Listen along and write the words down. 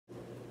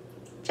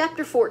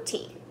Chapter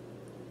 14.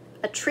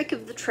 A Trick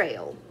of the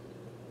Trail.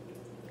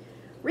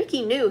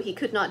 Ricky knew he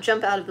could not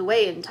jump out of the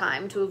way in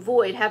time to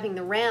avoid having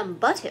the ram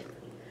butt him.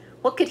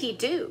 What could he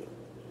do?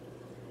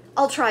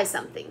 "I'll try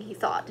something," he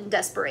thought in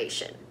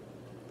desperation.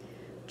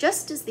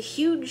 Just as the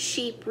huge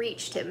sheep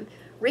reached him,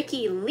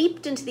 Ricky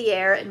leaped into the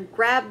air and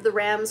grabbed the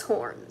ram's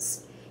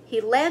horns.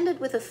 He landed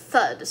with a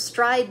thud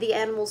astride the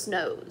animal's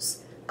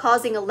nose,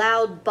 causing a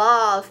loud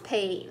baa of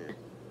pain.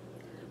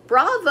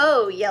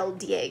 "Bravo!" yelled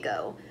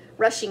Diego,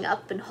 rushing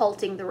up and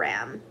halting the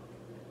ram.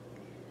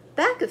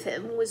 Back of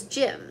him was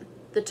Jim,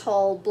 the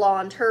tall,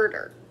 blond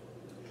herder.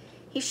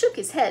 He shook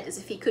his head as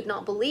if he could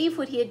not believe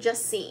what he had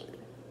just seen.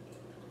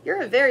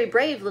 "You're a very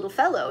brave little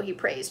fellow," he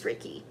praised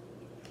Ricky.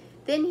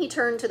 Then he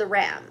turned to the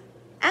ram.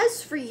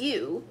 "As for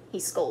you," he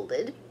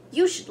scolded,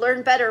 "you should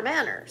learn better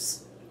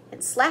manners,"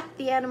 and slapped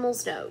the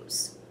animal's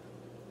nose.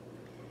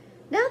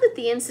 Now that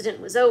the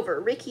incident was over,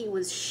 Ricky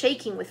was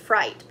shaking with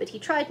fright, but he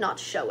tried not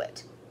to show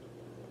it.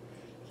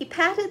 He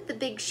patted the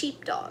big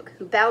sheepdog,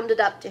 who bounded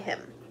up to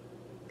him.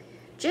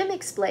 Jim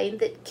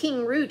explained that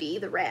King Rudy,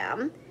 the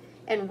ram,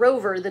 and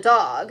Rover, the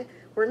dog,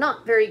 were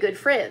not very good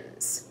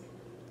friends.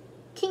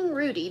 "King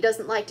Rudy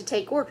doesn't like to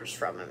take orders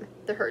from him,"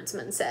 the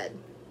herdsman said.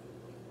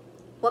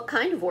 "What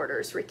kind of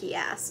orders?" Ricky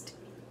asked.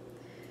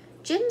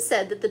 Jim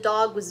said that the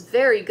dog was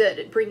very good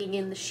at bringing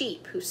in the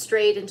sheep who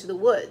strayed into the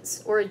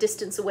woods or a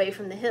distance away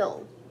from the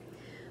hill.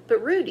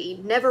 But Rudy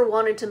never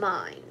wanted to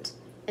mind,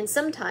 and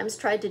sometimes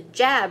tried to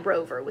jab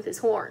Rover with his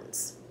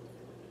horns.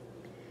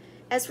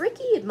 As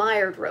Ricky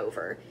admired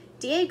Rover,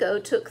 Diego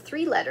took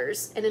 3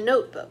 letters and a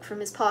notebook from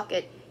his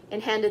pocket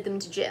and handed them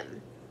to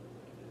Jim.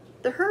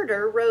 The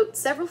herder wrote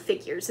several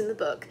figures in the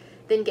book,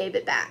 then gave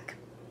it back.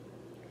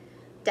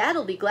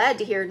 "Dad'll be glad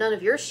to hear none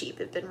of your sheep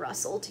have been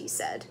rustled," he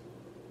said.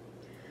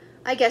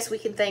 "I guess we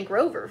can thank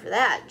Rover for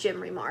that,"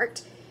 Jim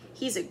remarked.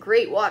 "He's a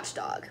great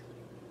watchdog."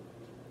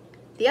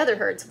 "The other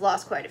herds have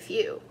lost quite a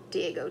few,"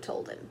 Diego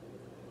told him.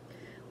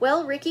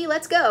 "Well, Ricky,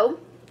 let's go."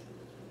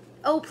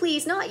 "Oh,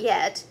 please, not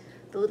yet,"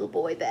 the little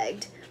boy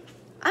begged.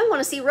 "I want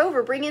to see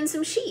Rover bring in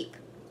some sheep."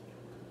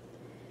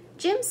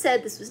 Jim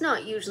said this was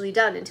not usually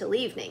done until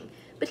evening,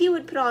 but he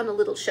would put on a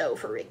little show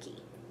for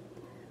Ricky.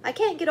 "I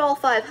can't get all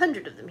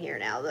 500 of them here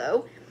now,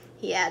 though,"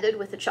 he added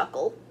with a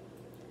chuckle.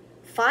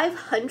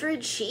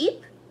 500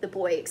 sheep? The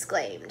boy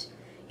exclaimed.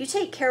 "You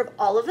take care of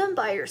all of them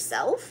by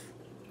yourself?"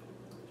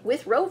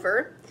 "With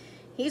Rover.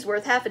 He's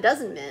worth half a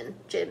dozen men,"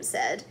 Jim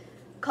said,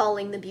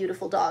 calling the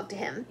beautiful dog to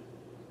him.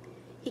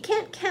 "He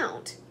can't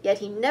count, yet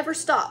he never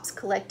stops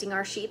collecting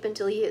our sheep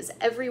until he has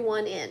every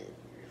one in.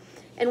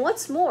 And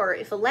what's more,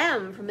 if a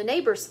lamb from a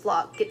neighbor's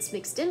flock gets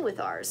mixed in with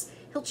ours,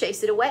 he'll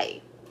chase it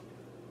away."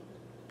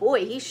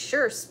 "Boy, he's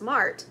sure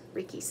smart,"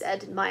 Ricky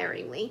said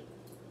admiringly.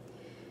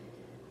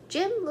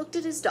 Jim looked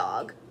at his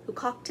dog, who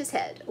cocked his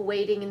head,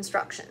 awaiting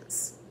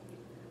instructions.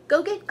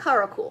 "Go get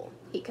Caracul,"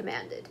 he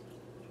commanded.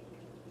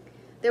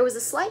 There was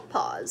a slight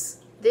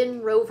pause,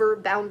 then Rover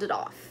bounded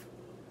off.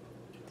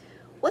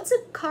 "What's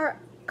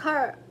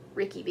a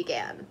Ricky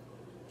began.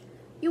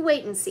 "You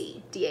wait and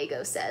see,"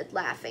 Diego said,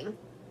 laughing.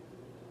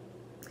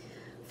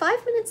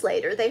 5 minutes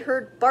later, they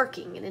heard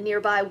barking in a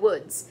nearby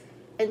woods,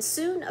 and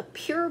soon a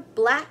pure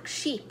black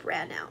sheep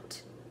ran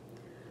out.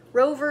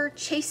 Rover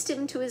chased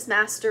him to his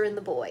master and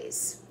the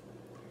boys.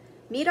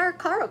 "Meet our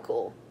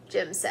Caracul,"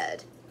 Jim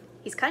said.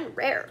 "He's kind of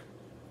rare."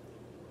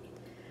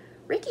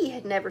 Ricky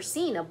had never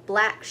seen a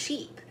black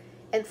sheep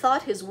and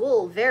thought his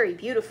wool very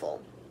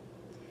beautiful.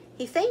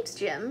 He thanked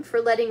Jim for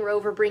letting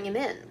Rover bring him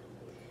in,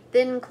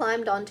 then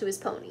climbed onto his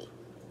pony.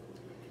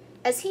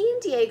 As he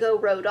and Diego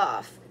rode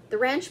off, the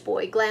ranch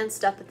boy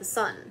glanced up at the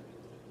sun.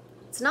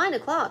 "It's 9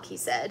 o'clock," he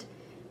said.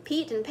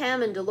 "Pete and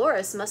Pam and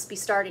Dolores must be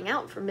starting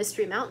out for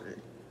Mystery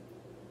Mountain."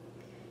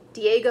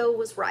 Diego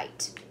was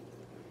right.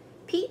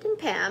 Pete and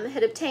Pam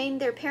had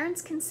obtained their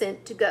parents'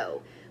 consent to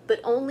go, but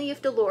only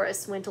if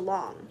Dolores went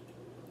along.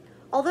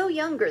 Although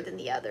younger than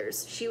the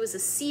others, she was a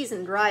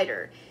seasoned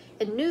rider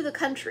and knew the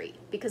country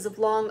because of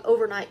long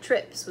overnight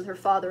trips with her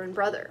father and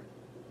brother.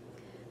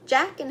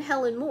 Jack and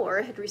Helen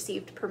Moore had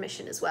received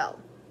permission as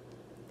well.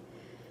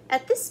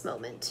 At this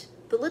moment,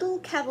 the little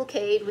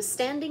cavalcade was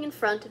standing in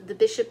front of the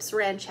Bishop's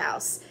ranch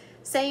house,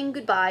 saying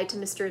goodbye to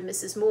Mr. and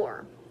Mrs.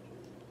 Moore.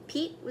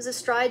 Pete was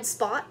astride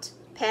Spot,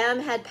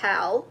 Pam had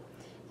Pal,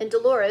 and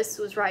Dolores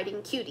was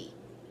riding Cutie.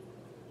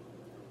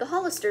 The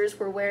Hollisters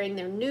were wearing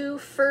their new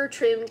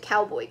fur-trimmed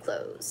cowboy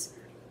clothes.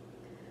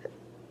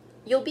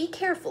 "You'll be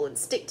careful and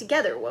stick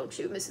together, won't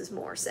you?" Mrs.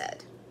 Moore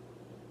said.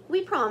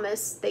 "We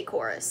promise," they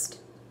chorused.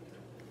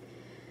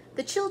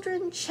 The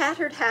children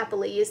chattered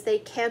happily as they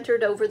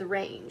cantered over the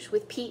range,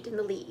 with Pete in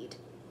the lead.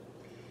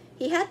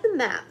 He had the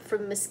map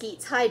from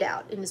Mesquite's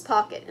hideout in his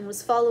pocket and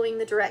was following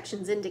the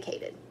directions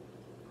indicated.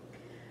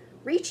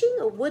 Reaching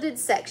a wooded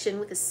section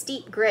with a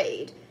steep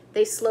grade,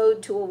 they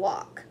slowed to a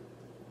walk.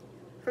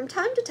 From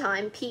time to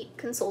time, Pete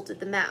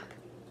consulted the map.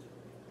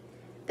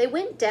 They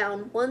went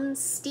down one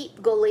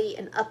steep gully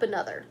and up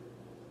another.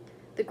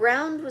 The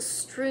ground was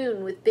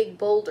strewn with big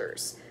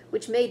boulders,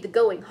 which made the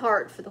going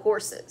hard for the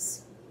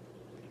horses.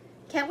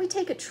 Can't we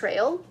take a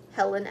trail?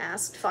 Helen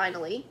asked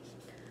finally.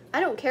 I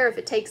don't care if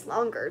it takes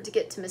longer to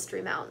get to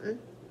Mystery Mountain.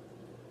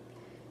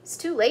 It's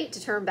too late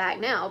to turn back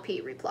now,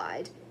 Pete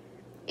replied.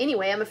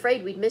 Anyway, I'm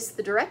afraid we'd miss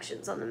the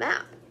directions on the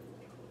map.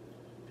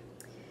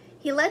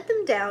 He led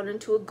them down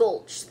into a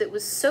gulch that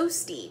was so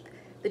steep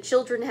the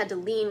children had to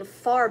lean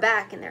far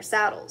back in their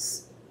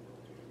saddles.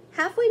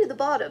 Halfway to the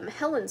bottom,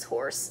 Helen's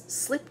horse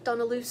slipped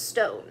on a loose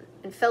stone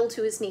and fell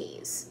to his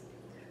knees.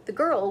 The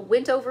girl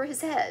went over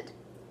his head.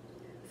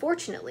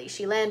 Fortunately,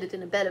 she landed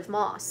in a bed of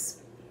moss.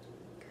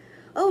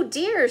 "Oh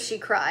dear," she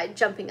cried,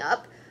 jumping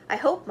up. "I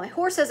hope my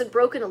horse hasn't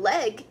broken a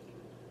leg."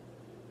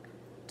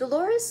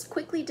 Dolores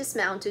quickly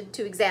dismounted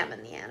to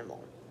examine the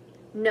animal.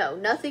 "No,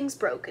 nothing's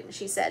broken,"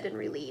 she said in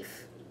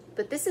relief.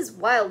 "But this is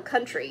wild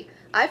country.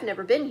 I've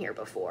never been here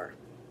before."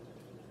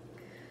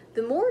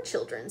 The Moore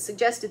children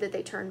suggested that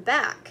they turn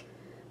back,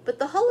 but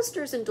the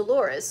Hollisters and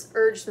Dolores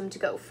urged them to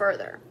go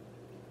further.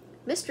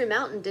 Mystery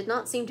Mountain did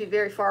not seem to be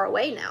very far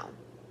away now.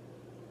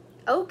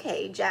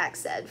 "Okay," Jack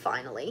said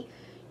finally.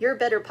 "You're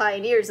better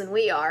pioneers than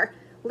we are.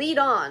 Lead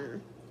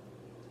on."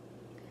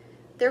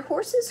 Their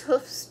horses'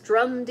 hoofs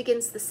drummed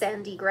against the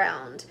sandy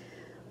ground,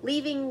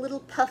 leaving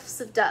little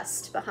puffs of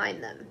dust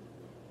behind them.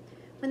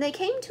 When they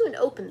came to an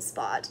open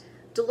spot,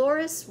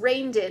 Dolores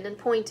reined in and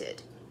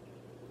pointed.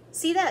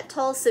 "See that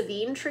tall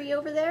savine tree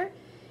over there?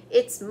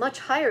 It's much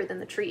higher than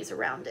the trees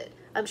around it.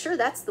 I'm sure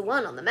that's the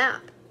one on the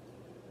map."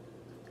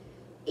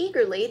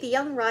 Eagerly, the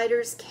young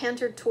riders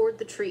cantered toward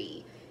the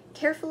tree,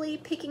 carefully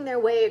picking their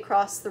way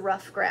across the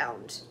rough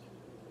ground.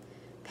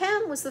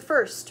 Pam was the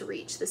first to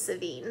reach the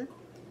savine.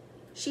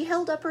 She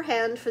held up her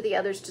hand for the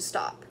others to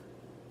stop.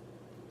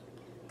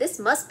 "This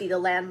must be the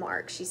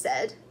landmark," she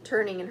said,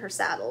 turning in her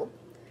saddle.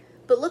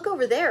 "But look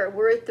over there,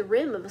 we're at the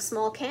rim of a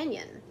small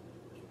canyon."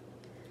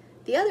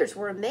 The others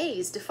were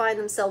amazed to find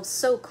themselves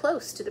so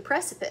close to the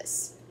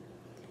precipice.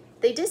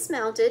 They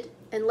dismounted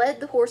and led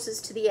the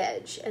horses to the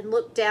edge and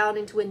looked down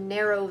into a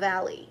narrow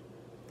valley.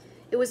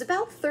 It was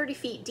about 30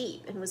 feet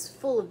deep and was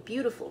full of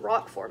beautiful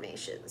rock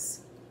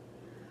formations.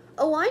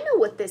 "Oh, I know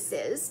what this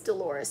is,"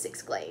 Dolores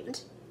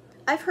exclaimed.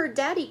 "I've heard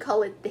Daddy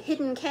call it the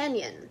Hidden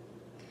Canyon.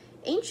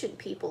 Ancient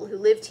people who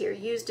lived here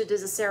used it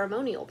as a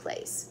ceremonial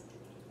place."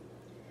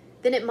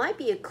 "Then it might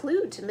be a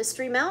clue to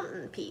Mystery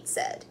Mountain," Pete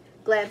said,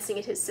 glancing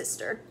at his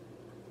sister.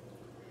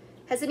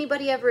 "Has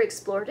anybody ever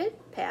explored it?"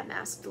 Pam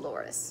asked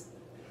Dolores.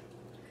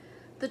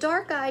 The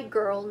dark-eyed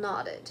girl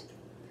nodded.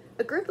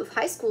 "A group of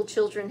high school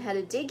children had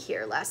a dig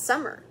here last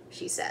summer,"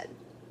 she said.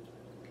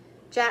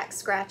 Jack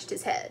scratched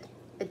his head.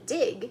 "A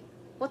dig?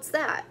 What's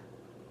that?"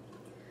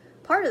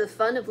 "Part of the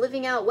fun of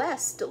living out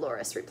west,"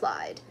 Dolores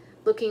replied,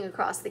 looking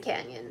across the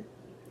canyon.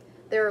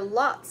 "There are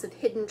lots of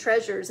hidden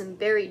treasures and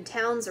buried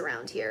towns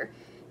around here.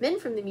 Men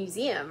from the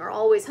museum are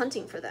always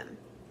hunting for them."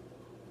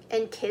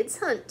 "And kids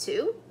hunt,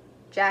 too?"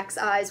 Jack's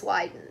eyes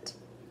widened.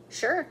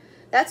 "Sure,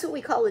 that's what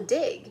we call a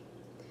dig.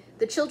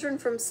 The children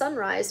from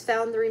Sunrise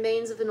found the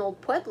remains of an old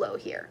pueblo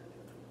here."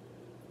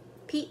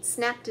 Pete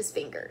snapped his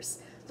fingers.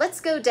 "Let's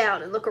go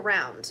down and look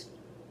around."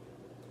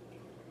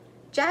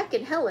 Jack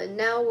and Helen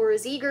now were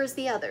as eager as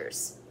the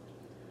others.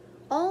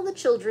 All the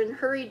children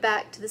hurried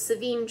back to the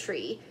savine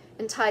tree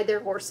and tied their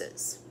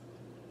horses.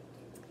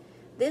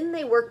 Then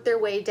they worked their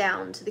way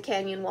down to the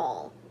canyon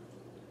wall.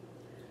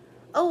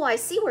 "Oh, I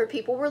see where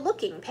people were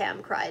looking,"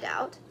 Pam cried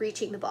out,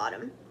 reaching the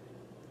bottom.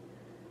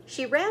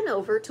 She ran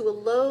over to a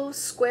low,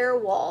 square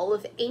wall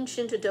of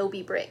ancient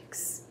adobe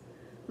bricks.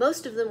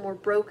 Most of them were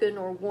broken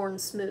or worn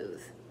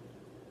smooth.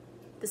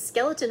 "The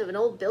skeleton of an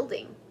old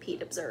building,"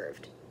 Pete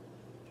observed.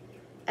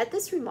 At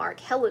this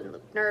remark, Helen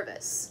looked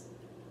nervous.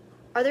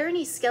 "Are there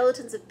any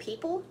skeletons of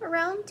people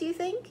around, do you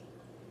think?"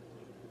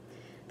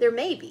 "There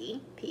may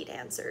be," Pete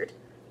answered,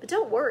 "but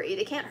don't worry,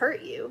 they can't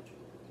hurt you."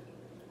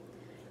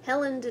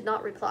 Helen did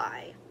not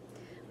reply,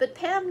 but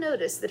Pam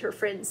noticed that her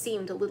friend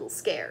seemed a little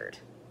scared.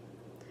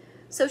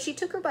 So she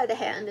took her by the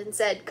hand and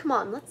said, "Come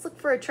on, let's look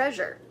for a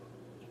treasure."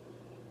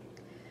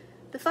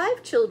 The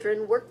 5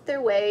 children worked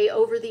their way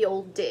over the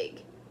old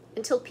dig,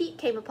 until Pete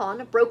came upon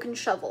a broken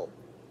shovel.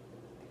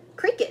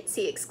 "Crickets,"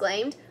 he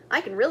exclaimed. "I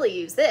can really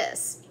use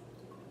this."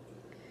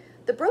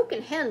 The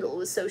broken handle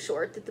was so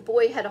short that the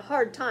boy had a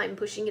hard time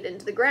pushing it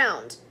into the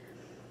ground.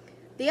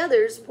 The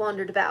others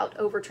wandered about,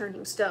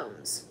 overturning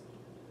stones.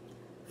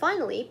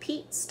 Finally,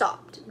 Pete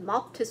stopped and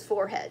mopped his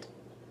forehead.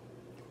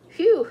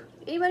 "Phew,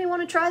 anybody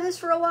want to try this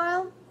for a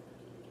while?"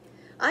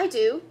 "I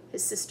do,"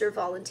 his sister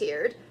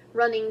volunteered,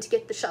 running to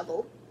get the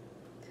shovel.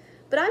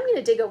 "But I'm going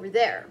to dig over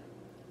there."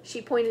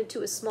 She pointed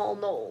to a small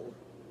knoll.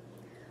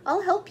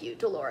 "I'll help you,"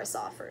 Dolores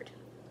offered.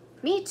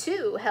 "Me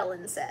too,"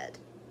 Helen said.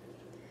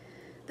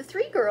 The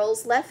 3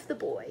 girls left the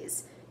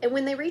boys, and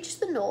when they reached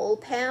the knoll,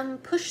 Pam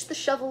pushed the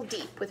shovel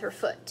deep with her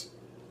foot.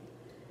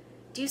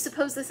 "Do you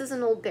suppose this is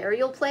an old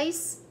burial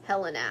place?"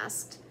 Helen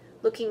asked,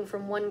 looking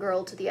from one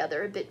girl to the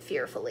other a bit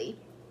fearfully.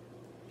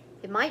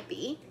 "It might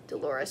be,"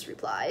 Dolores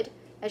replied,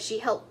 as she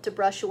helped to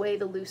brush away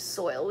the loose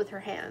soil with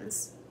her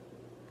hands.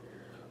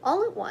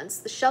 All at once,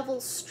 the shovel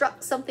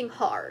struck something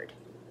hard.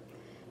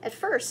 At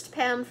first,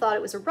 Pam thought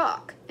it was a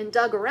rock and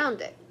dug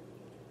around it.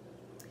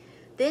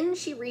 Then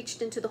she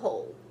reached into the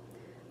hole.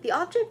 The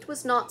object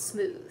was not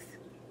smooth.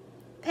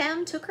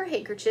 Pam took her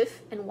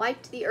handkerchief and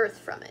wiped the earth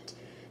from it,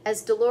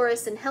 as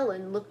Dolores and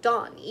Helen looked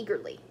on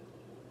eagerly.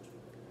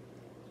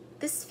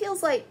 "This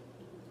feels like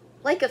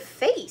a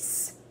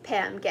face,"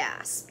 Pam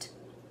gasped.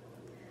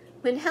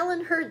 When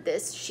Helen heard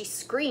this, she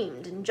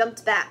screamed and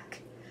jumped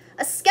back.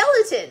 "A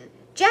skeleton!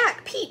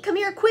 Jack, Pete, come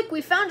here quick,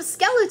 we found a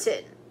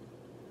skeleton!"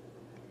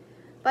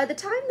 By the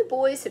time the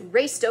boys had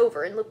raced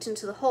over and looked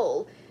into the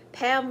hole,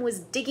 Pam was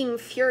digging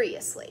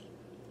furiously.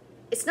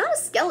 "It's not a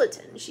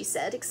skeleton," she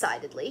said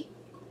excitedly.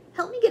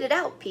 "Help me get it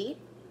out, Pete."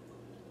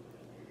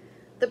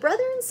 The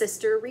brother and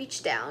sister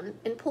reached down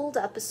and pulled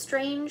up a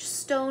strange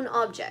stone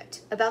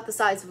object about the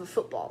size of a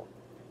football.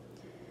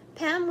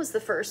 Pam was the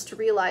first to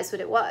realize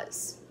what it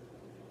was.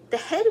 "The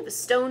head of a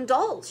stone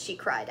doll," she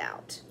cried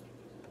out.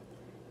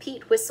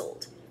 Pete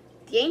whistled.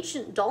 "The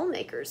ancient doll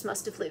makers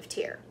must have lived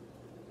here."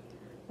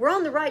 "We're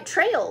on the right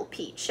trail,"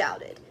 Pete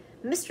shouted.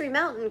 "Mystery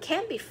Mountain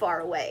can't be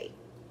far away."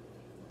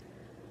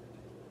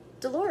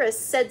 Dolores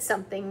said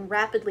something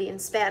rapidly in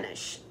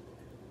Spanish.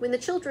 When the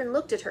children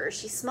looked at her,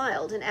 she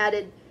smiled and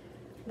added,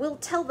 "We'll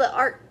tell the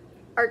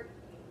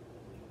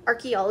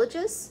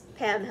archaeologists?"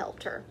 Pam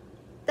helped her.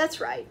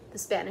 "That's right," the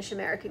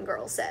Spanish-American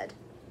girl said.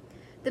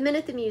 "The men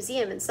at the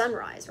museum in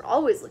Sunrise are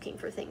always looking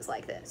for things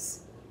like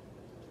this."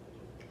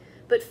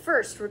 "But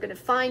first we're going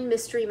to find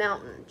Mystery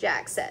Mountain,"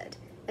 Jack said,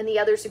 and the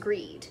others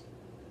agreed.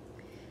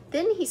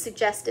 Then he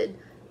suggested,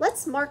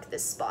 "Let's mark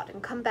this spot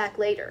and come back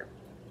later.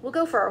 We'll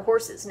go for our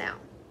horses now."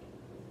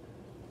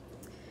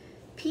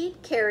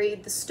 Pete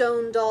carried the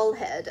stone doll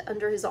head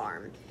under his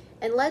arm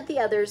and led the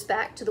others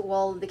back to the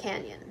wall of the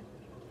canyon.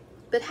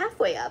 But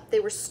halfway up, they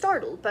were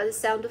startled by the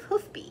sound of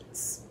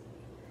hoofbeats.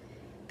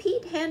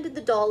 Pete handed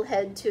the doll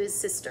head to his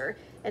sister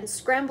and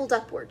scrambled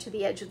upward to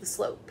the edge of the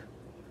slope.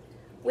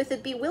 With a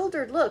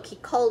bewildered look, he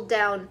called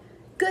down,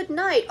 "Good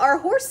night, our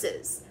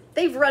horses!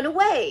 They've run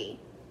away!"